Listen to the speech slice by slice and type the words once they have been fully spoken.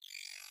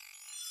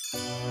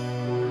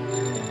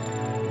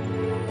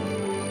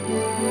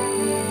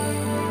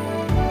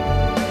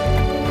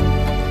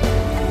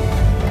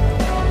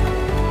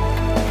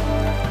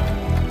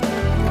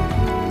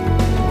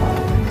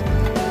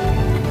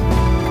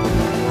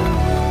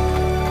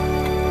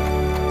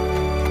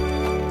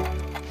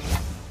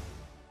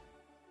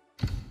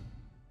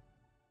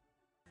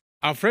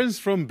Our friends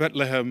from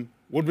Bethlehem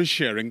will be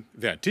sharing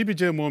their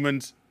TBJ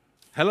moments.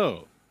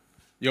 Hello,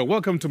 you're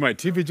welcome to my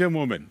TBJ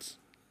moments.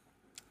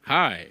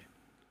 Hi,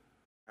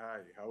 Hi,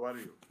 how are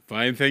you?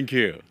 fine, thank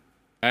you.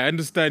 I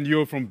understand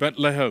you're from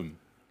Bethlehem.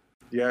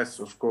 Yes,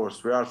 of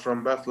course. We are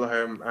from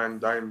Bethlehem,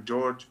 and I'm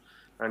George,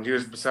 and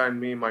here's beside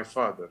me my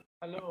father.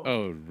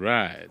 All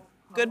right.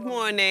 Good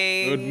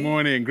morning. Good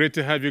morning. Great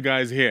to have you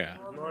guys here.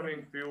 Good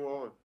morning to you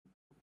all.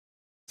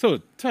 So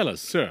tell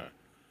us, sir,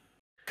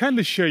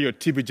 kindly share your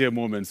TBJ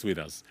moments with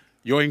us,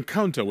 your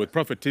encounter with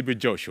Prophet TB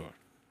Joshua.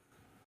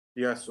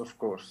 Yes, of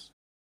course.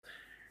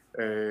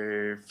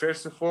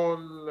 First of all,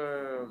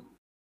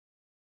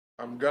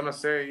 I'm gonna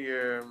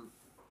say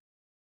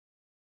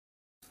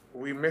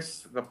we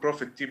miss the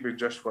Prophet TB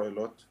Joshua a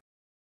lot.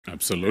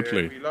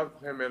 Absolutely. We love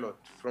him a lot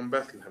from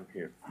Bethlehem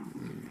here.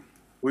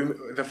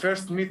 The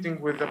first meeting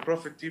with the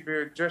Prophet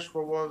TB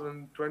Joshua was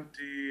in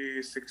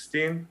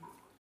 2016.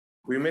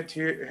 We met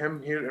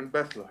him here in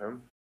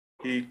Bethlehem.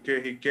 He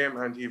came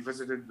and he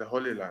visited the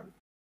Holy Land.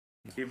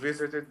 He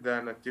visited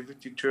the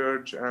Nativity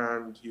Church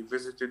and he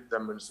visited the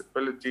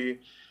municipality.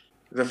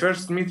 The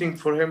first meeting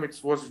for him, it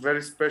was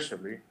very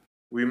specially.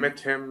 We met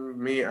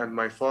him, me and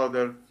my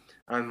father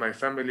and my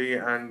family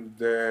and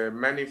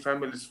many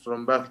families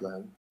from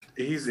Bethlehem.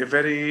 He's a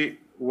very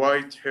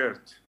white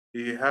heart.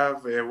 He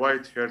have a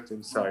white heart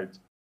inside.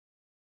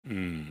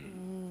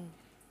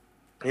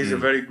 He's a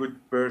very good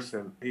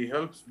person. He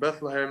helps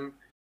Bethlehem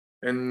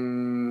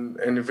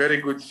in very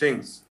good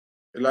things.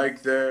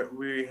 Like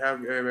we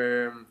have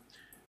a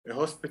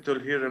hospital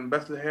here in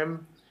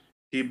Bethlehem.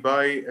 He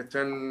buy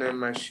 10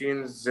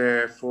 machines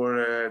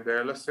for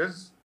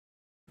dialysis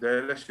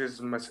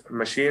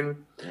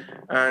machine,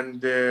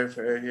 and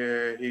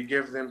he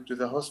gave them to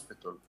the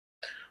hospital.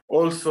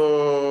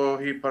 Also,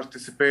 he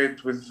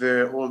participate with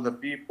all the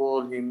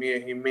people. He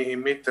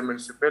met the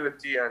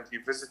municipality and he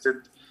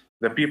visited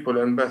the people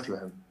in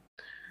Bethlehem.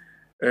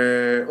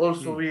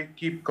 Also, we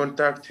keep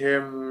contact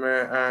him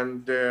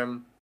and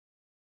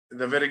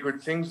the very good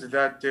things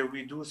that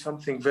we do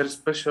something very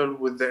special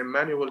with the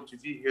Emmanuel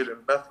TV here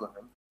in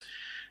Bethlehem.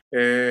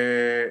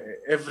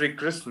 Every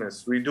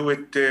Christmas, we do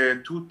it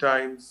 2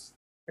 times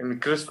in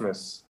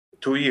Christmas,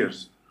 2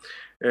 years.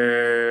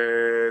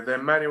 The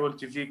Emmanuel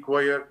TV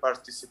choir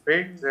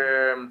participate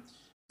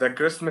the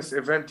Christmas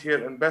event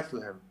here in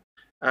Bethlehem,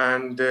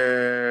 and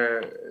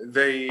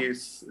they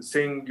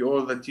sing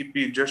all the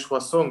TP Joshua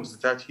songs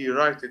that he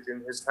wrote it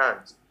in his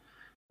hands,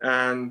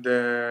 and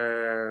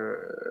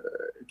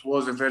it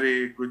was a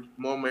very good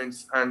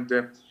moment, and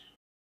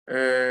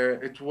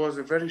it was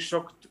a very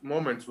shocked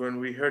moment when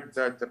we heard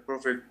that the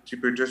prophet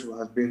TP Joshua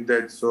has been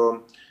dead.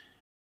 So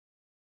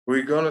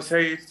we're gonna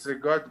say it's a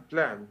God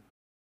plan.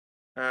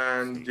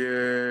 And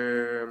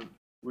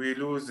we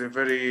lose a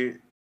very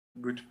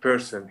good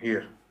person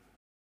here.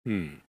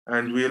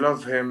 And we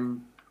love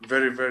him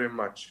very, very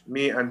much,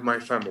 me and my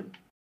family.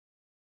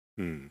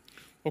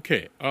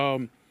 Okay,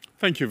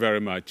 thank you very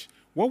much.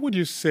 What would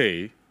you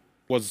say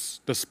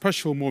was the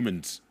special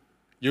moments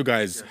you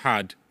guys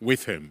had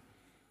with him?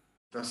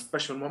 The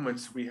special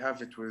moments we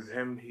have it with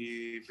him,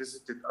 he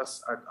visited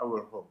us at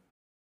our home.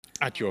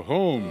 At your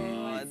home?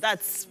 Oh,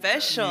 that's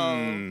special.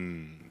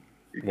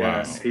 Wow.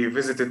 Yes, he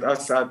visited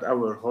us at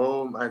our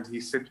home and he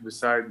sit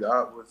beside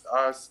with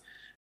us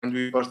and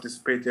we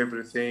participate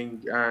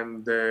everything,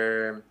 and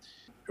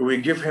we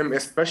give him a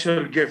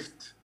special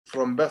gift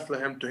from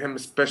Bethlehem to him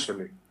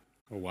especially.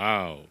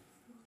 Wow.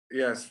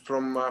 Yes,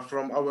 from our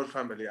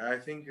family. I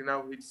think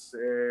now it's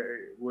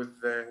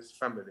with his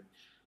family.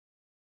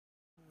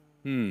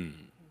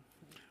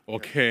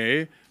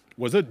 Okay.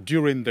 Was it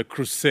during the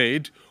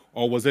crusade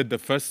or was it the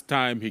first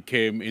time he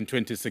came in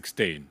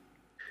 2016?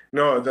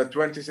 No, the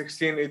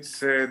 2016, it's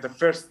the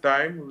first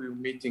time we're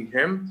meeting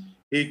him.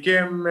 He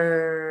came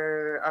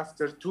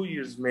after 2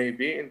 years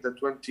maybe in the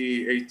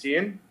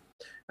 2018,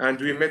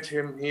 and we met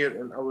him here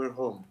in our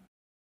home.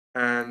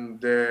 And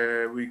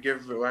we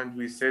give and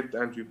we sit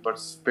and we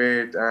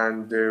participate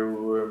and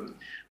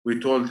we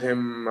told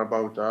him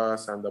about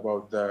us and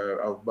about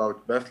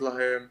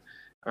Bethlehem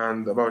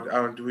and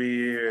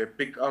we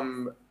pick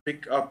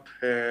up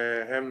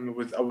him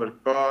with our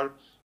car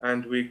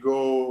and we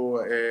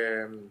go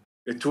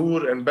a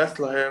tour in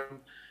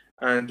Bethlehem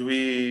and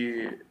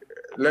we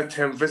let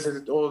him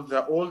visit all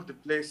the old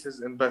places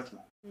in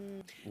Bethlehem.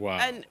 Wow.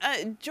 And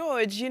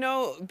George, you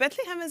know,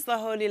 Bethlehem is the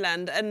Holy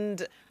Land,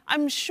 and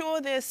I'm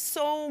sure there's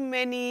so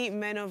many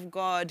men of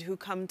God who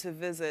come to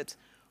visit.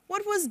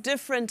 What was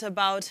different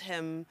about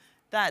him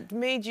that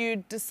made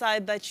you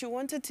decide that you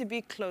wanted to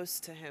be close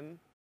to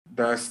him?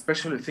 The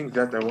special thing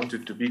that I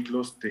wanted to be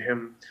close to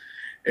him,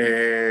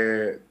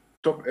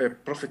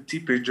 Prophet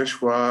TP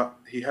Joshua,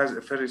 he has a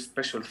very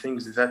special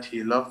things that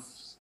he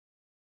loves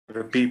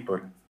the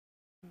people.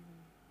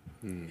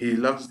 He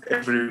loves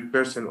every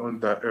person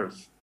on the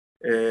earth.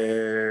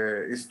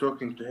 Is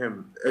talking to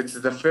him. It's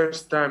the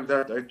first time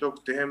that I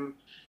talked to him.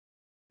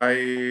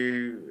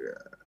 I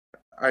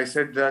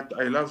said that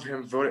I love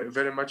him very,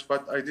 very much,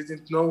 but I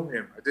didn't know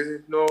him. I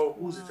didn't know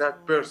who's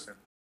that person.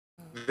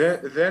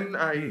 Then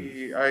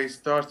I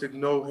started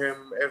know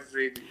him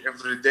every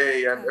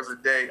day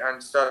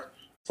and start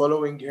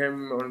following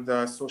him on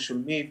the social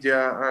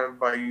media and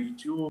by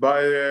YouTube,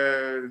 by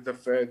the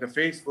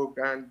Facebook,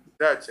 and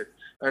that's it.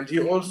 And he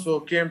also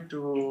came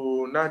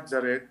to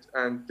Nazareth,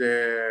 and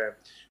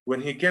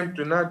when he came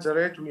to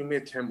Nazareth, we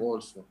met him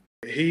also.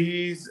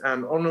 He's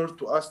an honor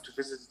to us to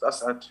visit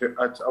us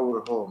at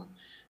our home.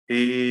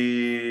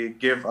 He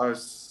gave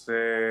us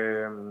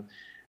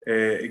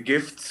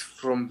gifts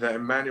from the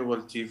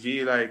Emmanuel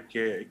TV, like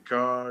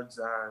cards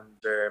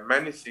and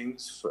many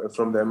things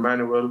from the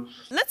Emmanuel.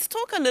 Let's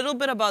talk a little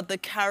bit about the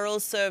carol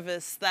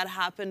service that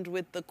happened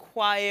with the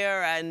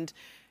choir and,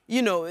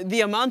 you know,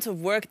 the amount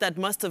of work that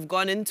must have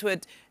gone into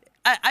it.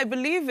 I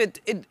believe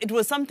it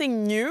was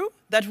something new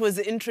that was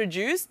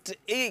introduced.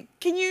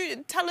 Can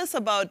you tell us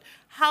about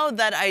how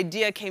that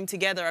idea came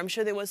together? I'm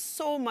sure there was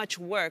so much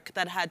work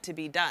that had to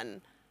be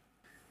done.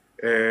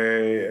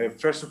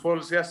 First of all,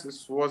 yes,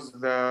 this was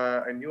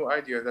a new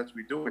idea that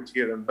we do it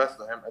here in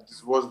Bethlehem. And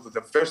this was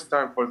the first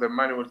time for the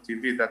Emmanuel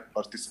TV that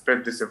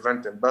participated this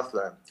event in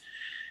Bethlehem.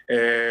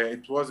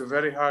 It was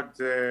very hard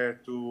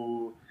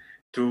to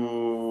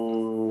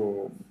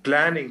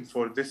planning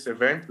for this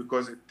event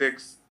because it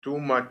takes too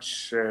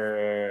much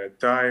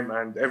time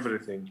and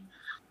everything.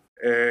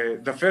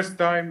 The first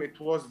time it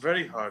was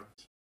very hard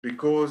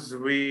because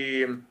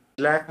we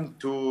planned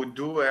to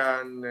do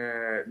an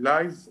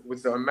live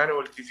with the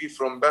Emmanuel TV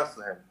from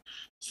Bethlehem.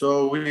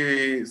 So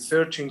we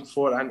searching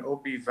for an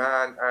OP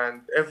van,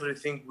 and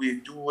everything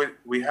we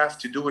have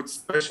to do it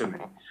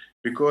specially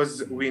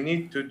because we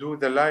need to do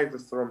the live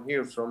from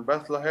here, from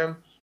Bethlehem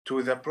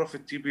to the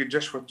Prophet TB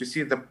Joshua, to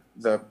see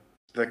the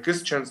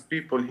Christians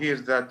people here,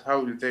 that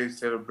how they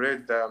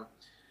celebrate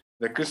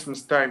the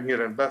Christmas time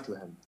here in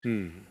Bethlehem.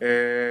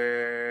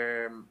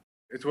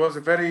 It was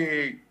a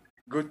very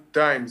good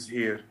times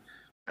here.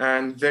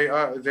 And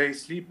they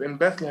sleep in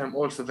Bethlehem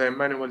also, the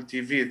Emmanuel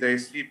TV. They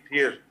sleep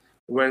here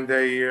when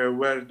they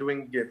were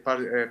doing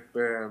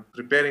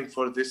preparing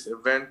for this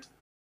event.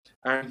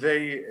 And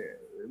they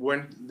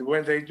when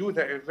they do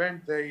the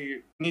event,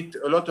 they meet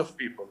a lot of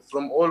people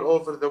from all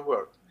over the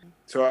world.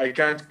 So I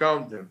can't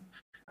count them.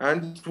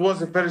 And it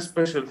was a very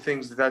special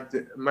thing that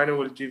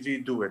Emmanuel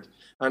TV do it.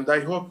 And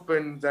I hope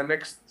in the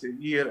next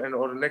year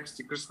or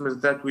next Christmas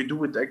that we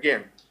do it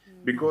again.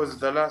 Because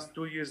the last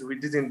 2 years we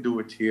didn't do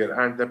it here,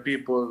 and the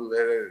people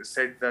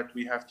said that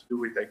we have to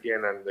do it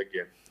again and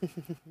again.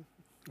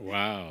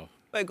 Wow.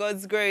 By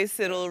God's grace,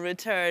 it'll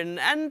return.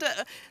 And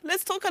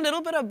let's talk a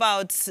little bit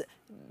about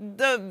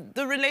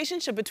the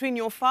relationship between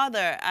your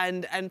father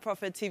and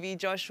Prophet TV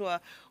Joshua.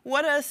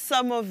 What are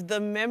some of the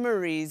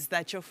memories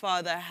that your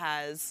father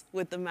has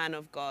with the man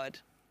of God?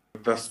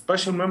 The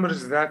special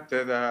memories that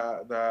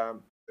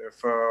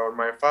for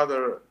my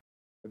father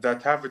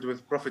that have it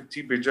with Prophet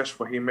TB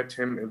Joshua, he met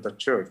him in the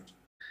church,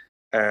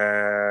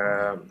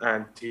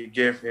 and he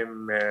gave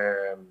him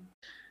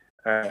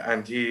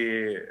and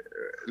he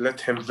let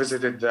him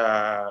visit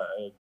the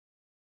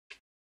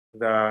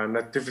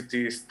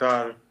nativity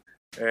star,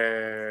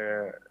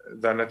 the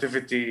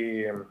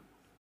nativity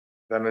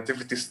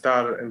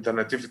star in the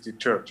nativity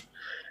church.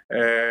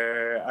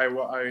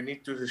 I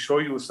need to show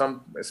you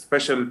some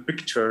special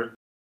picture.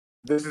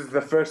 This is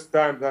the first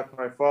time that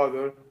my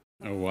father.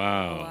 Oh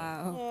wow!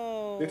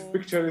 Wow. This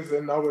picture is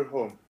in our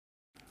home.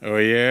 Oh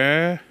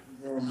yeah!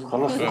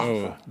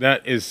 Oh,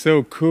 that is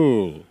so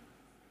cool.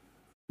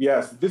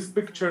 Yes, this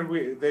picture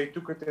they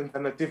took it in the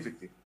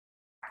nativity.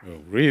 Oh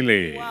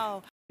really?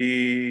 Wow.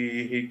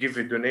 He gave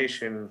a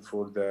donation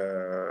for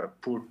the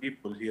poor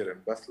people here in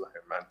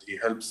Bethlehem, and he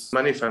helps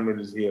many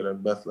families here in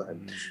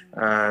Bethlehem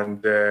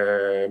and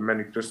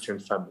many Christian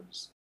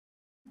families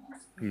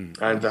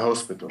and the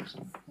hospitals.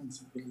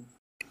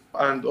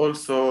 And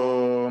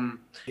also,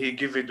 he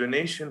gave a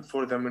donation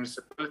for the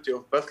municipality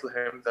of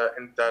Bethlehem.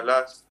 In the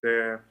last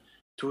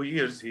 2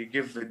 years, he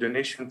gave a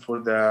donation for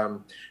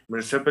the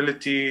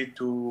municipality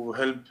to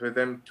help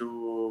them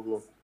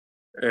to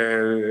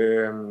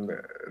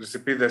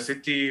receive the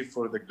city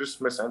for the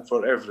Christmas and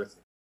for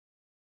everything.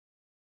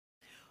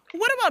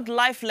 What about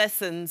life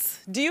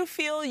lessons? Do you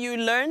feel you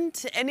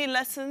learned any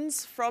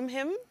lessons from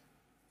him?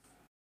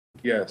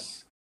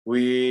 Yes.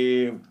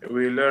 We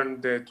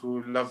learned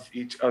to love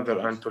each other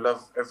and to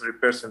love every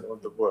person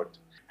on the world,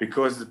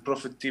 because the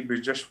Prophet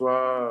TB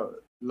Joshua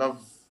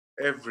loved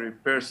every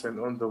person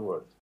on the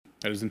world.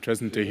 That is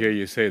interesting to hear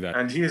you say that.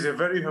 And he is a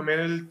very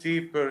humility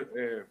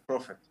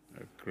prophet.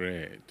 Oh,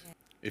 great.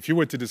 If you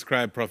were to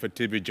describe Prophet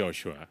TB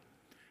Joshua,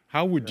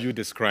 how would you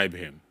describe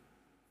him?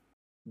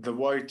 The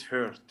white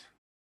heart.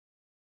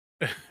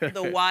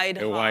 The wide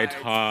heart. A white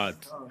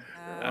heart.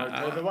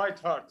 The white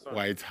heart. Sorry.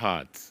 White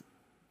heart.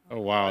 Oh,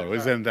 wow.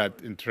 Isn't that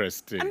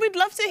interesting? And we'd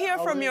love to hear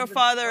from your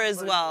father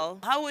as well.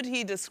 How would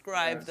he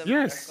describe the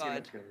man of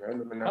God?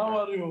 How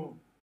are you?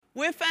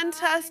 We're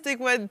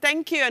fantastic. Well,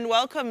 thank you and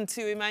welcome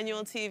to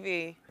Emmanuel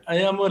TV. I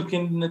am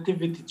working in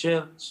Nativity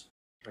Church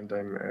And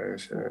I'm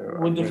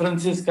with the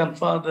Franciscan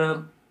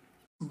Father.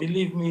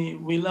 Believe me,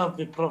 we love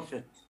the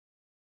Prophet.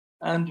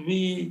 And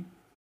we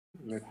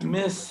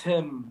miss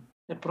him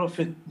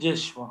Prophet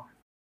Joshua.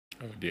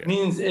 Oh dear.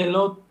 Means a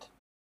lot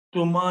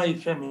to my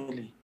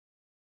family,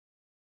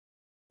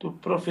 to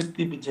Prophet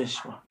TB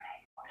Joshua.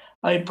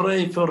 I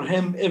pray for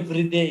him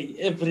every day,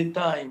 every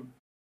time.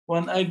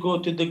 When I go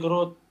to the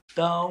growth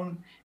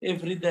down,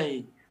 every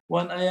day.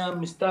 When I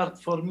am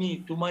start for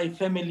me, to my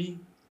family,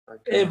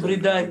 every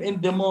time in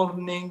the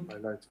morning,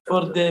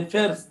 for the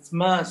first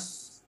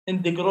mass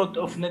in the growth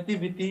of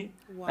nativity,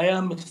 Wow. I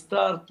am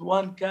start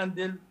one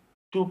candle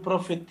to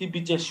Prophet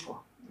TB Joshua.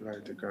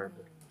 Light a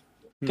candle.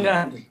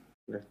 Candle.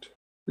 Lit.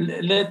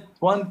 Let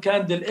one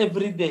candle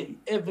every day,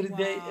 every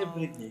day,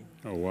 every day.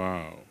 Oh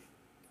wow.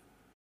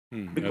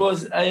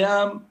 Because I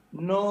am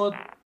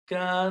not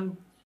can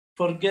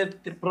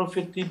forget the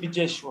Prophet TB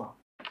Joshua.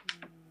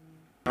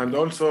 And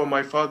also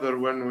my father,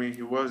 when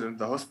he was in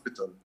the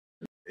hospital,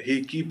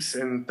 he keeps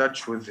in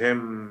touch with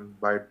him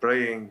by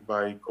praying,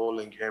 by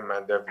calling him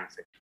and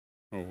everything.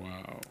 Oh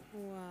wow.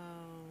 Wow.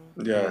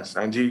 Yes,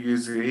 and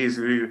he's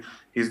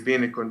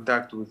been in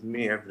contact with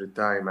me every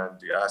time and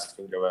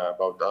asking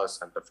about us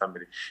and the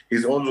family.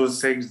 He's always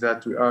says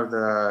that we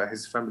are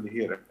his family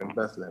here in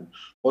Bethlehem.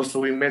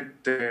 Also, we met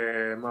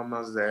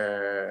Mama's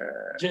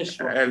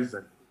Joshua.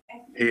 Evelyn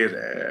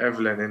here,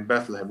 Evelyn in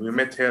Bethlehem. We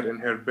met her in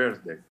her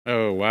birthday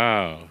Oh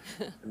wow.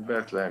 in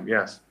Bethlehem.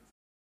 Yes.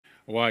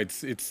 Wow,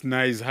 it's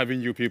nice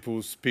having you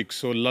people speak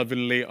so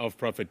lovingly of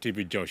Prophet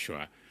TB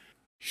Joshua.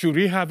 Should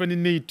we have any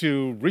need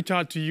to reach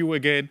out to you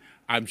again,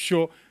 I'm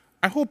sure,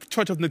 I hope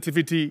Church of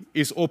Nativity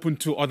is open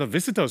to other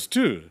visitors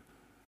too.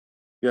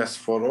 Yes,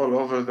 for all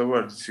over the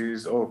world, she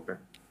is open.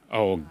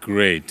 Oh,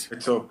 great.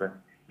 It's open.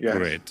 Yes.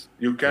 Great.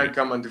 You can Great.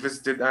 come and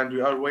visit it, and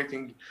we are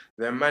waiting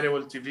the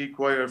Emmanuel TV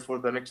choir for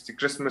the next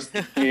Christmas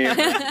game.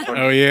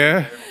 Oh,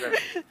 yeah?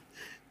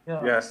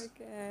 Yes.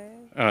 Okay.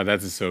 Oh,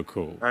 that is so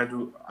cool.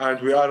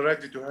 And we are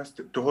ready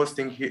to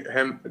hosting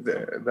him,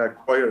 the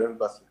choir in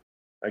Bethlehem,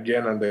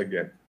 again and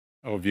again.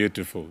 Oh,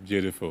 beautiful,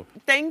 beautiful.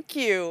 Thank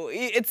you.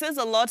 It says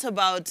a lot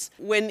about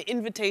when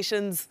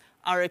invitations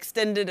are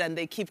extended and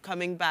they keep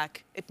coming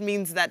back. It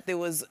means that there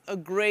was a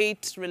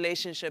great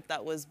relationship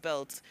that was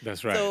built.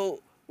 That's right.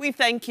 So we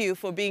thank you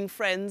for being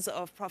friends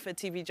of Prophet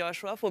TB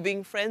Joshua, for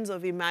being friends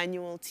of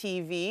Emmanuel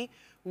TV.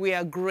 We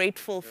are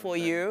grateful for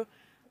you.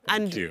 Thank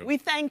And you. we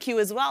thank you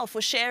as well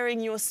for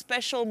sharing your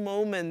special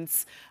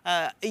moments,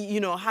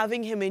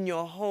 having him in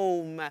your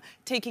home,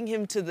 taking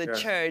him to the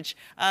church.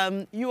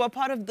 You are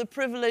part of the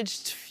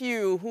privileged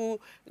few who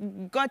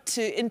got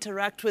to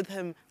interact with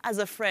him as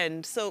a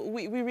friend. So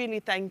we really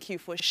thank you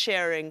for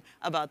sharing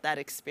about that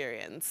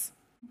experience.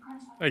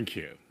 Thank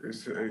you.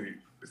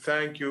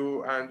 Thank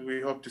you, and we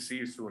hope to see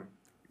you soon.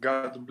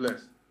 God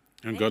bless.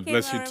 And God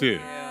bless you too.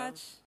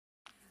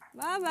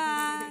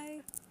 Bye-bye.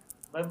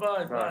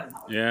 Bye-bye. Bye.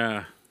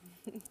 Yeah.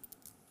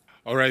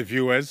 All right,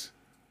 viewers,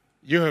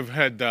 you have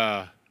heard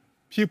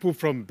people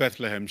from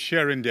Bethlehem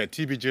sharing their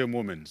TBJ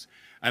moments.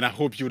 And I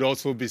hope you'd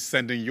also be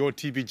sending your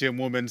TBJ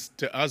moments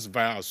to us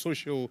via our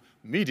social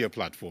media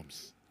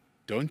platforms.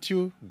 Don't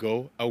you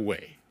go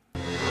away.